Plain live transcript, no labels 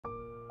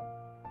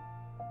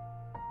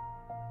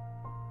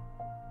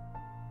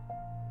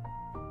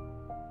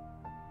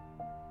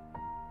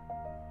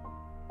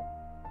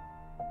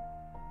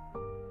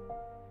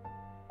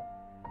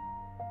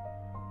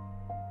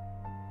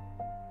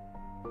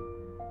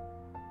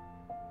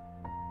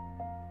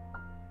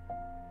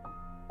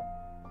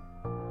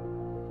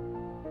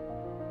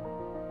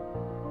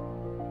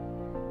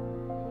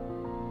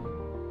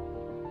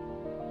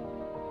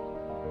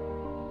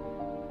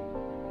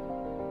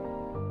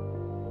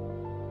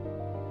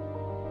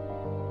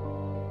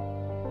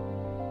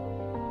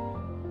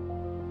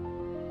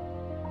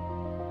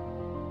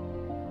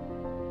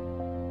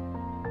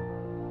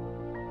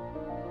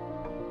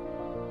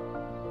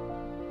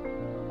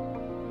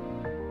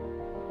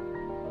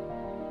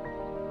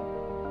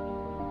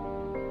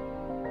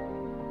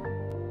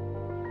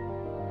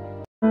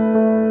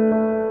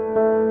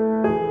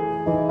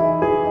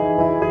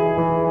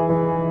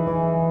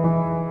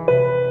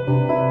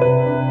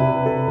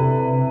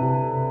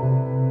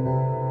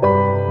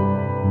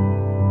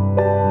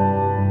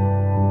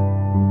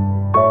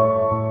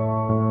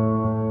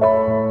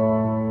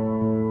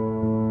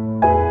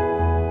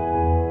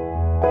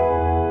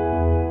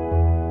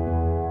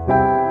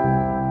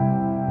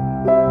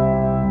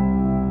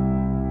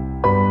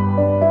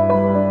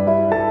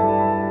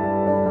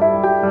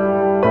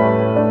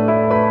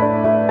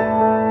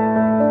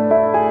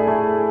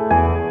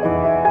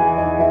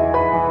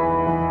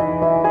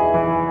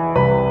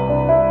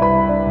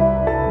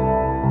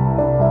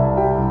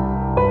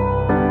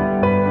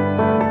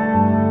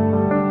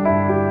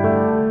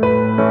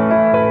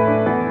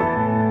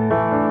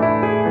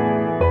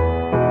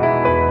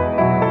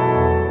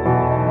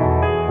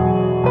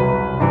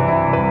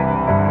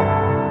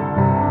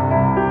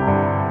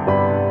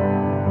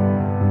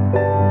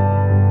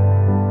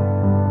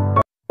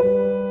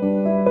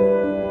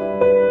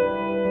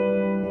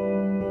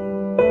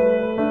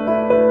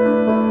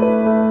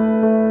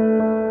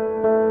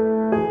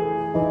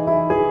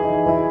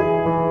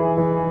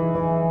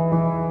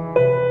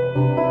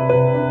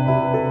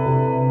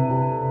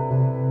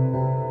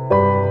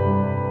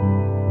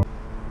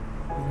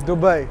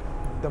Dubai,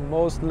 the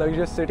most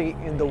luxurious city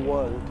in the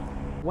world.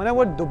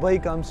 Whenever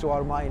Dubai comes to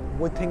our mind,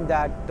 we think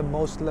that the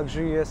most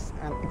luxurious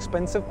and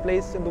expensive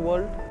place in the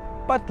world.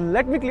 But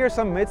let me clear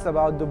some myths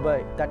about Dubai,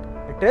 that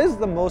it is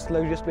the most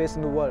luxurious place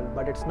in the world,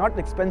 but it's not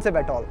expensive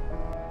at all.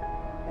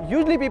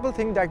 Usually people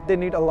think that they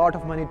need a lot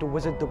of money to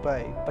visit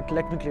Dubai, but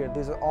let me clear,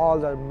 these are all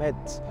the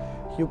myths.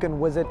 You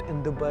can visit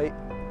in Dubai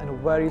on a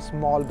very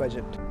small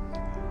budget.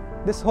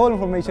 This whole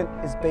information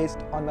is based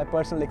on my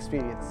personal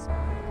experience.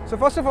 So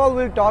first of all,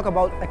 we'll talk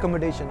about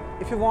accommodation.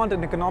 If you want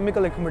an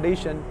economical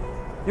accommodation,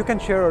 you can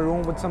share a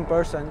room with some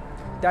person.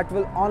 That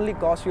will only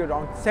cost you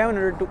around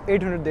 700 to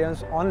 800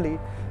 dirhams only,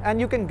 and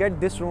you can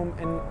get this room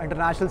in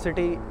International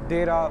City,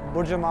 Deira,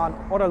 Burj Aman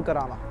or Al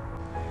Karama.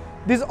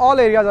 These all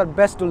areas are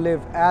best to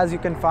live, as you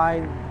can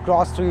find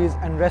groceries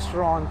and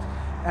restaurants,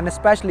 and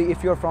especially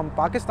if you're from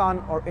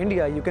Pakistan or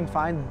India, you can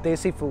find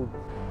desi food.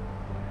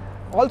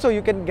 Also,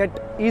 you can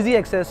get easy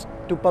access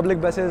to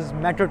public buses,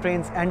 metro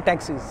trains and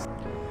taxis.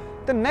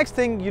 The next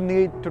thing you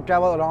need to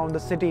travel around the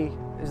city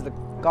is the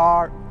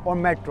car or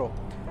metro.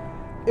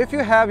 If you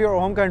have your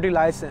home country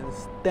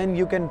license, then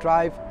you can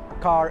drive a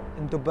car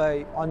in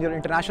Dubai on your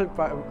international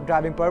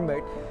driving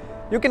permit.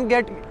 You can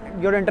get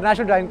your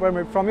international driving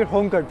permit from your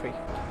home country.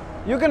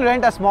 You can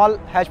rent a small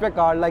hatchback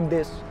car like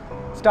this,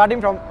 starting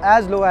from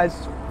as low as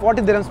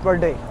 40 dirhams per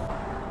day.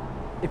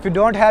 If you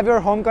don't have your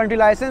home country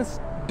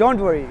license, don't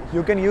worry,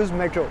 you can use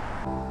metro.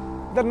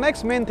 The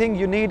next main thing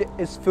you need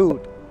is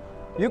food.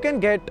 You can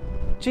get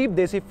cheap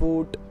desi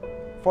food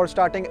for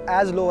starting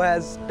as low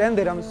as 10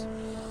 dirhams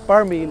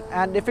per meal,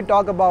 and if we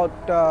talk about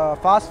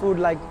fast food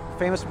like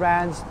famous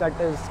brands, that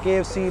is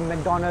KFC,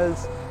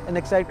 McDonald's and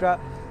etc.,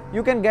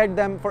 you can get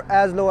them for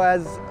as low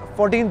as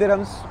 14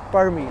 dirhams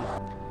per meal.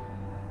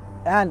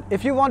 And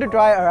if you want to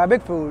try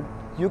Arabic food,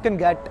 you can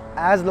get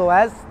as low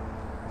as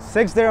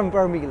 6 dirham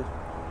per meal.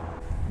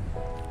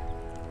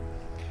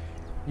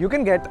 You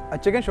can get a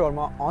chicken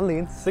shawarma only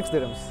in 6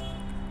 dirhams.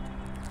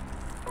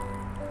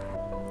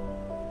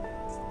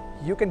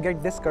 You can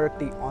get this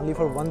karakti only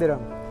for 1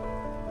 dirham.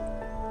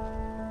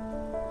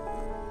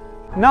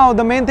 Now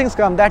the main things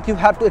come that you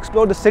have to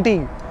explore the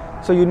city.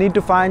 So you need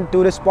to find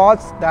tourist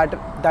spots that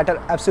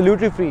are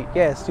absolutely free.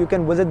 Yes, you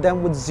can visit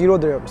them with 0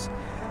 dirhams.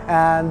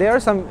 And there are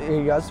some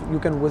areas you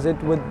can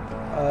visit with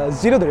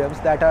 0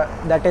 dirhams,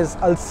 that is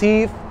Al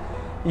Seef.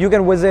 You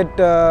can visit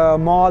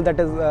mall, that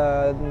is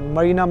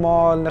Marina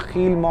Mall,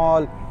 Nakheel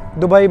Mall,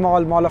 Dubai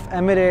Mall, Mall of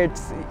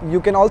Emirates. You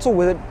can also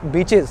visit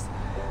beaches,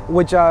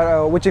 which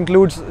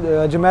includes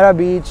Jumeirah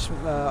Beach,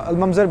 Al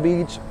Mamzar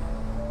Beach,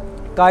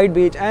 Kite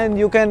Beach, and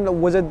you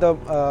can visit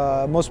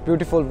the most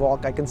beautiful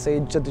walk, I can say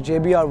the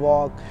JBR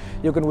walk.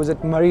 You can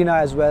visit Marina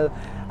as well,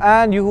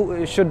 and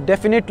you should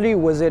definitely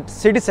visit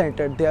city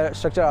center. Their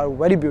structure are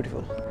very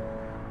beautiful.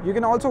 You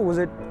can also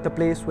visit the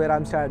place where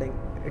I'm standing.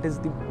 It is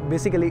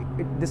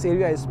this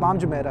area is Palm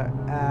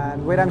Jumeirah,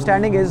 and where I'm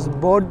standing is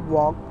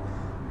Boardwalk,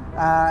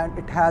 and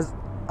it has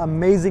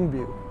amazing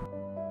view.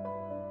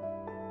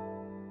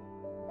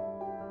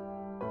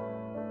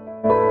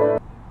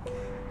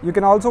 You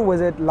can also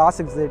visit Last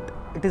Exit.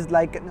 It is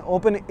like an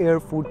open air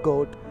food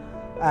court,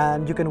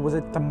 and you can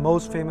visit the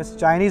most famous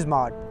Chinese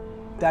mart,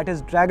 that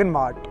is Dragon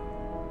Mart.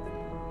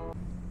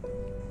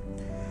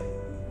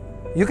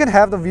 You can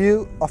have the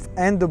view of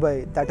N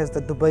Dubai, that is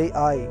the Dubai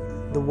Eye,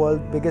 the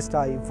world's biggest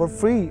eye, for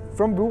free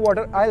from Blue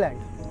Water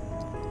Island.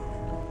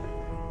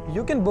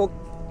 You can book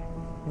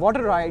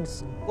water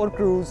rides or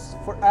cruise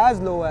for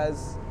as low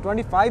as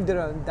 25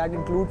 dirham, that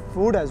include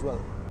food as well.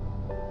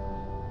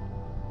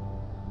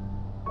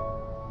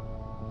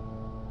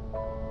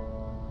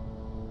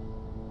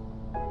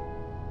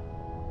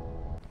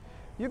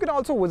 You can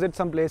also visit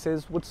some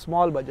places with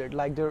small budget,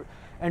 like their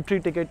entry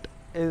ticket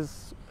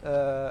is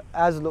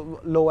as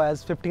low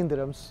as 15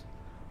 dirhams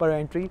per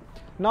entry.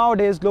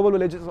 Nowadays Global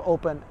Village is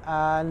open,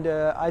 and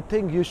I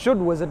think you should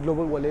visit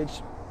Global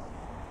Village.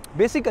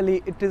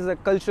 Basically it is a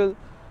cultural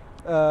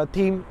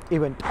theme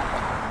event.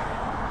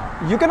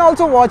 You can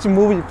also watch a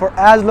movie for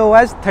as low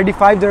as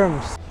 35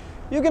 dirhams.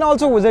 You can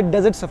also visit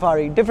Desert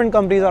Safari. Different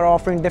companies are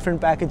offering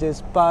different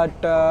packages, but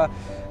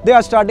they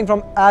are starting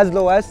from as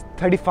low as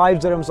 35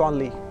 dirhams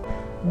only.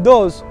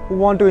 Those who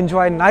want to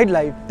enjoy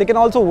nightlife, they can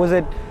also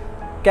visit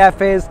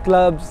cafes,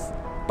 clubs,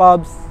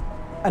 pubs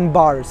and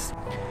bars.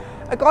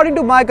 According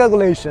to my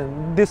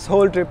calculation, this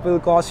whole trip will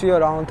cost you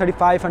around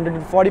 3,500 to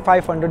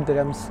 4,500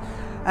 dirhams,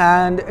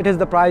 and it is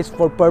the price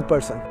for per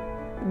person.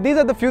 These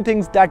are the few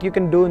things that you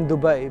can do in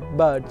Dubai,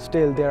 but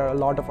still there are a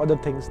lot of other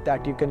things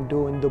that you can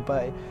do in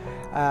Dubai,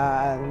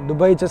 and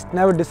Dubai just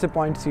never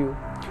disappoints you,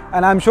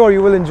 and I'm sure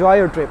you will enjoy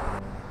your trip.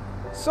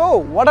 So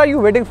what are you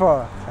waiting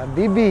for?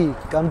 Habibi,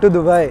 come to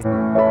Dubai.